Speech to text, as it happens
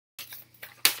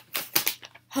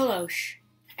Hello,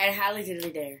 and highly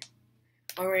diddly there.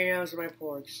 Already knows my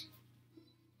porch.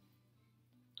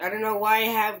 I don't know why I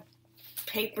have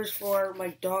papers for my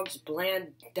dog's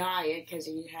bland diet because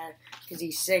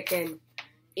he's sick and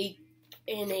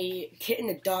in a kitten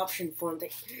adoption form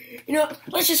thing.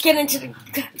 Let's just get into the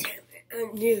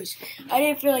goddamn news. I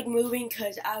didn't feel like moving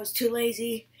because I was too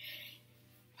lazy.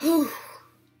 Whew.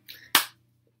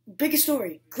 Biggest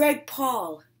story: Greg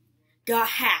Paul got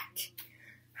hacked.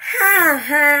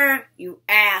 You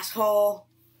asshole.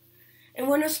 And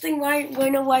one other thing,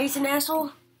 why he's an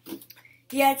asshole?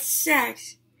 He had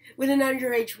sex with an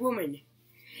underage woman.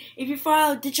 If you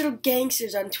follow digital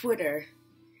gangsters on Twitter,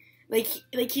 like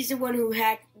he's the one who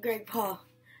hacked Greg Paul,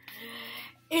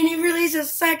 and he released a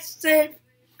sex tape.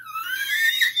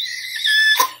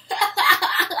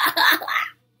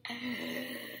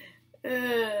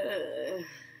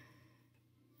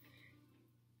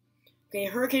 Okay,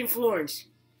 Hurricane Florence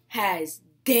has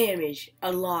damaged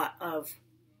a lot of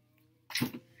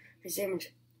the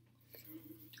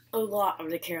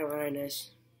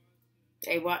Carolinas.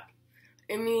 Hey, what?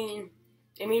 I mean,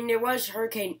 there was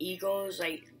Hurricane Eagles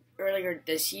like earlier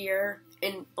this year,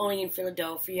 and only in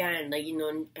Philadelphia and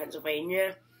in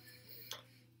Pennsylvania.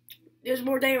 There's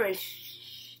more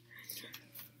damage.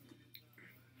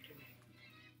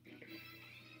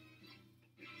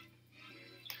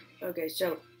 Okay,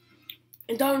 so.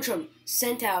 And Donald Trump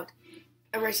sent out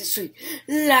a racist tweet,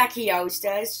 like he always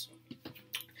does,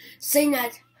 saying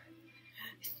that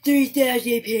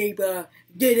 3,000 people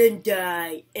didn't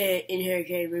die in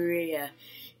Hurricane Maria.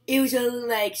 It was only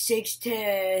like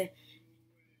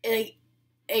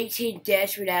 18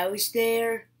 deaths when I was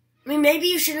there. I mean, maybe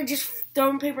you should have just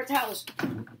thrown paper towels.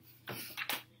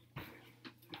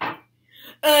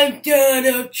 I'm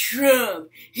Donald Trump,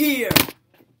 here.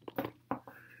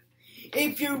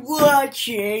 If you're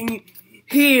watching,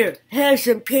 here, have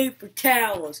some paper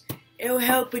towels. It'll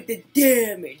help with the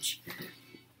damage.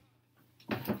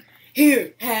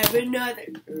 Here, have another.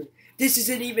 This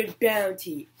isn't even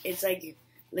Bounty. It's like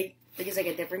it's like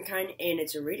a different kind, and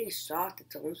it's really soft.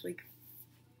 It's almost like.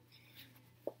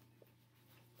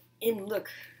 And look,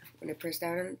 when I press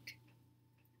down on it,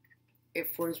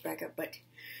 it forms back up. But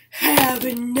have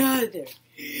another.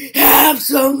 Have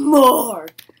some more.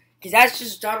 Because that's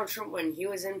just Donald Trump when he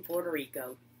was in Puerto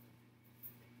Rico.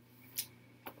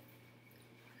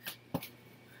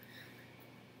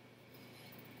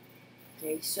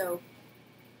 Okay, so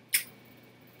I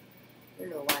don't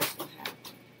know why it's not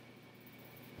happening.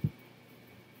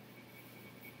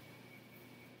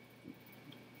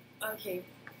 Okay.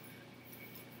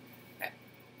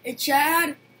 Hey,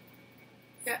 Chad?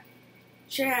 Yeah.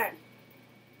 Chad.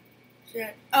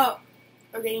 Oh.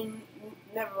 Okay,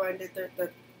 never mind.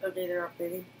 Okay, they're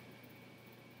updating.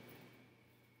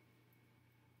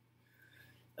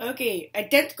 Okay,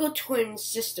 identical twin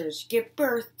sisters give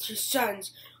birth to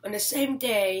sons on the same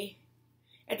day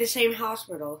at the same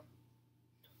hospital.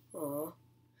 Aww.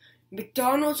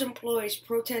 McDonald's employees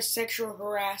protest sexual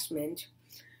harassment.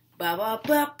 Ba ba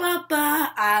ba ba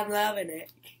ba. I'm loving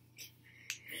it.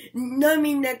 No, I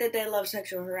mean that they love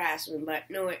sexual harassment, but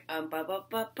no, ba ba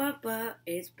ba ba ba.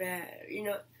 It's bad,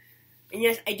 And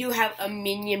yes, I do have a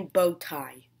minion bow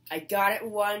tie. I got it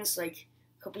once, like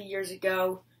a couple of years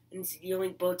ago, and it's the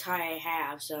only bow tie I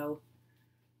have, so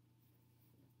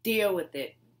deal with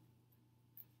it.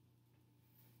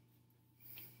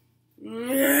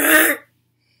 Yeah.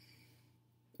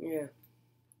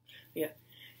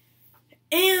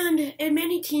 And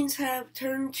many teens have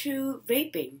turned to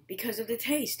vaping because of the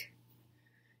taste.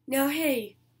 Now,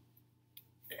 hey,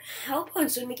 how about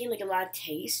instead of making like a lot of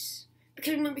taste?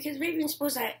 Because vaping is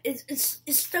supposed to it's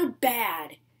so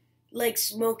bad, like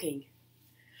smoking.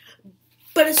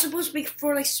 But it's supposed to be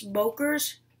for like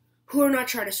smokers who are not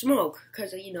trying to smoke,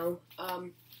 because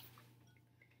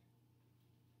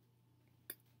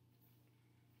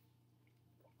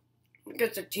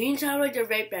because the teens sound like their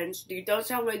vape pens. They don't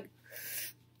sound like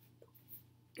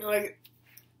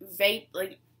vape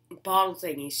bottle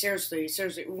thingies. Seriously.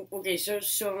 Okay, so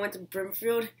I went to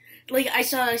Brimfield. I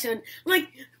said, what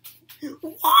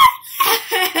the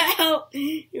hell?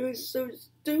 It was so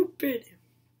stupid.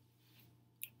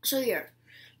 So yeah,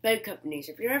 vape companies,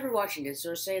 if you're ever watching this,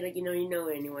 or say you know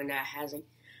anyone that has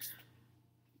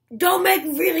don't make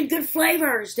really good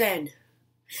flavors then.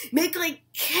 Make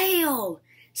kale,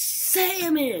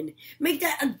 salmon. Make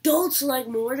that adults like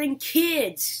more than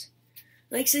kids.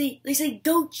 Say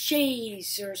goat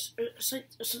cheese or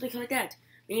something like that.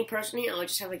 Me personally, I'll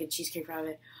just have a cheesecake out of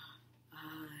it.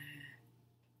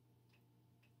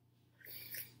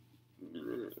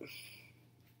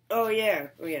 Oh yeah.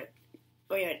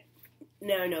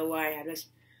 Now I know why I have this.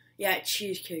 Yeah,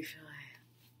 cheesecake fillet.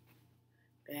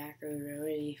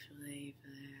 Macaroni fillet.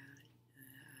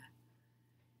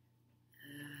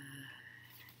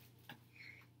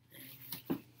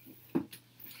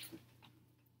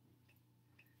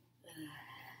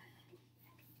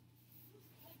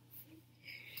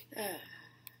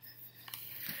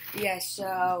 Yeah,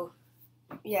 so,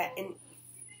 yeah, and,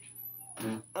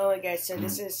 oh my god, so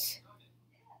this is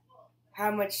how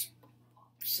much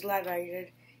saliva I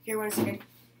did. Here, 1 second.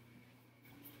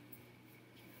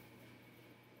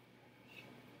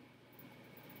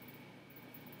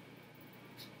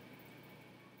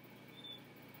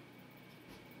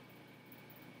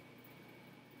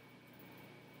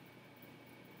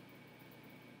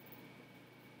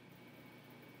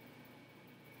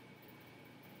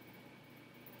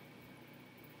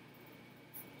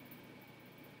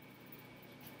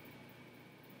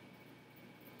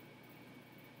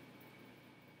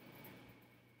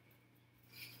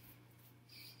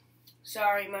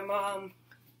 Sorry, my mom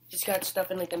just got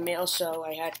stuff in like the mail, so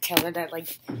I had to tell her that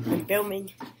like I'm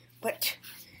filming. But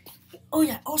oh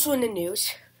yeah, also in the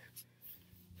news,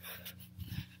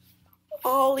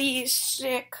 Ollie is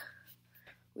sick.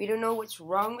 We don't know what's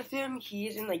wrong with him. He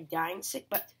isn't like dying sick,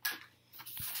 but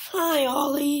hi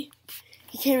Ollie.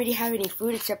 He can't really have any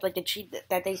food except like the treat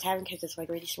that they's having because it's like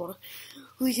really small.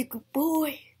 Who's a good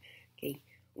boy? Okay,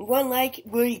 1 like,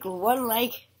 will equal 1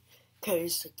 like,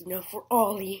 cause like, you know, for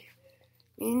Ollie.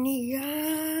 In the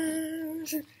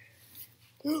eyes.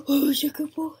 Who's a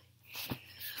good boy?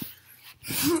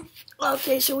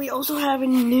 Okay, so we also have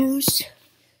in the news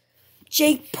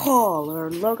Jake Paul or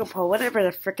Logan Paul, whatever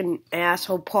the frickin'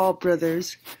 asshole Paul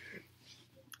brothers,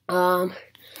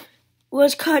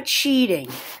 was caught cheating.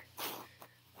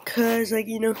 Cause like,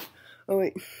 you know, oh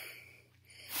wait.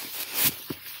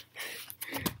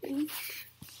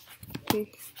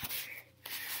 Okay.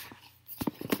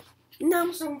 Now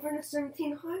I'm from the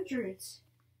 1700s.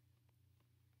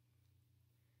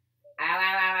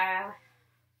 Ow.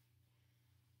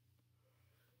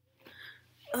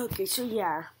 Okay, so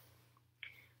yeah.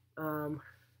 And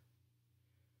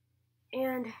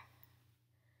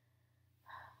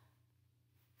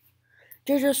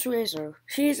JoJo Swizzer,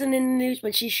 she isn't in the news,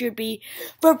 but she should be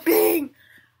for being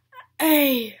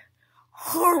a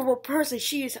horrible person.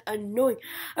 She is annoying.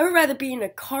 I would rather be in a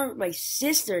car with my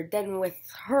sister than with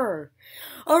her.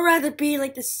 I'd rather be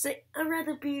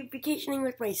vacationing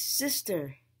with my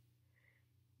sister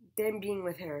than being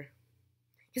with her.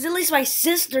 Because at least my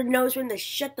sister knows when to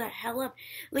shut the hell up.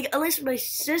 Like, at least my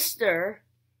sister,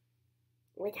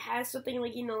 like, has something,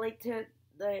 like, you know, like, to,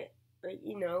 like,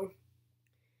 you know.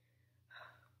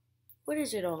 What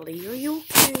is it, Ollie? Are you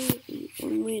okay?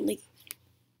 Wait, like,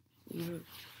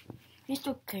 it's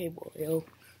okay, boyo.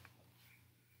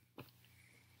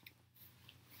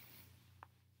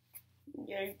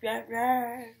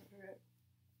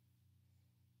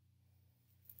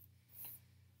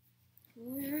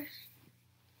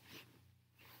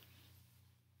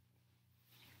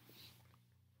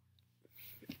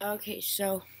 Okay,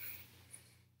 so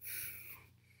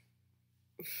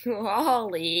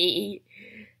Ollie.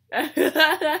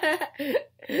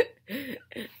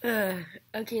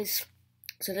 Okay, so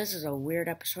this is a weird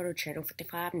episode of Channel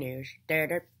 55 News.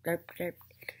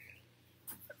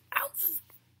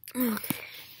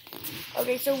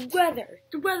 Okay, so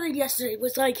the weather yesterday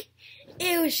was like,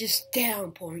 it was just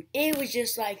downpouring. It was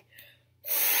just like,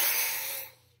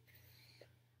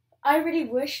 I really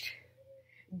wished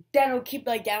that it'll keep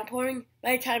like downpouring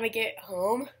by the time I get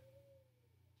home.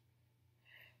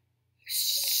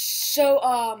 So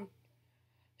I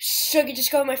could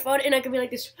just go on my phone and I could be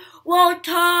like this, whoa,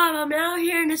 Tom, I'm out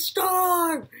here in the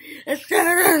storm. Yeah,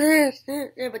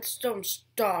 but the storm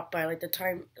stopped by like the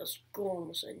time the school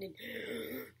almost ended.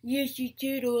 Yes, you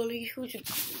did, Ollie. Who's a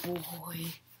good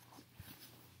boy?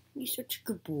 You're such a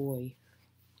good boy.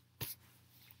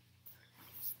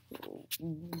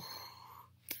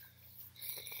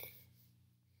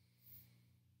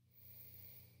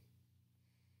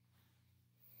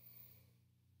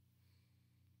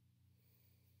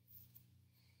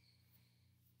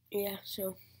 Yeah,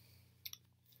 so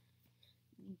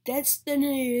that's the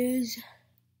news.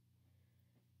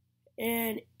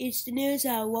 And it's the news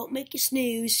I won't make you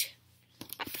snooze.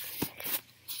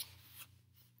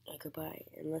 Goodbye,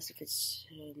 unless if it's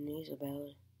news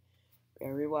about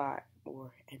Barry White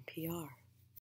or NPR.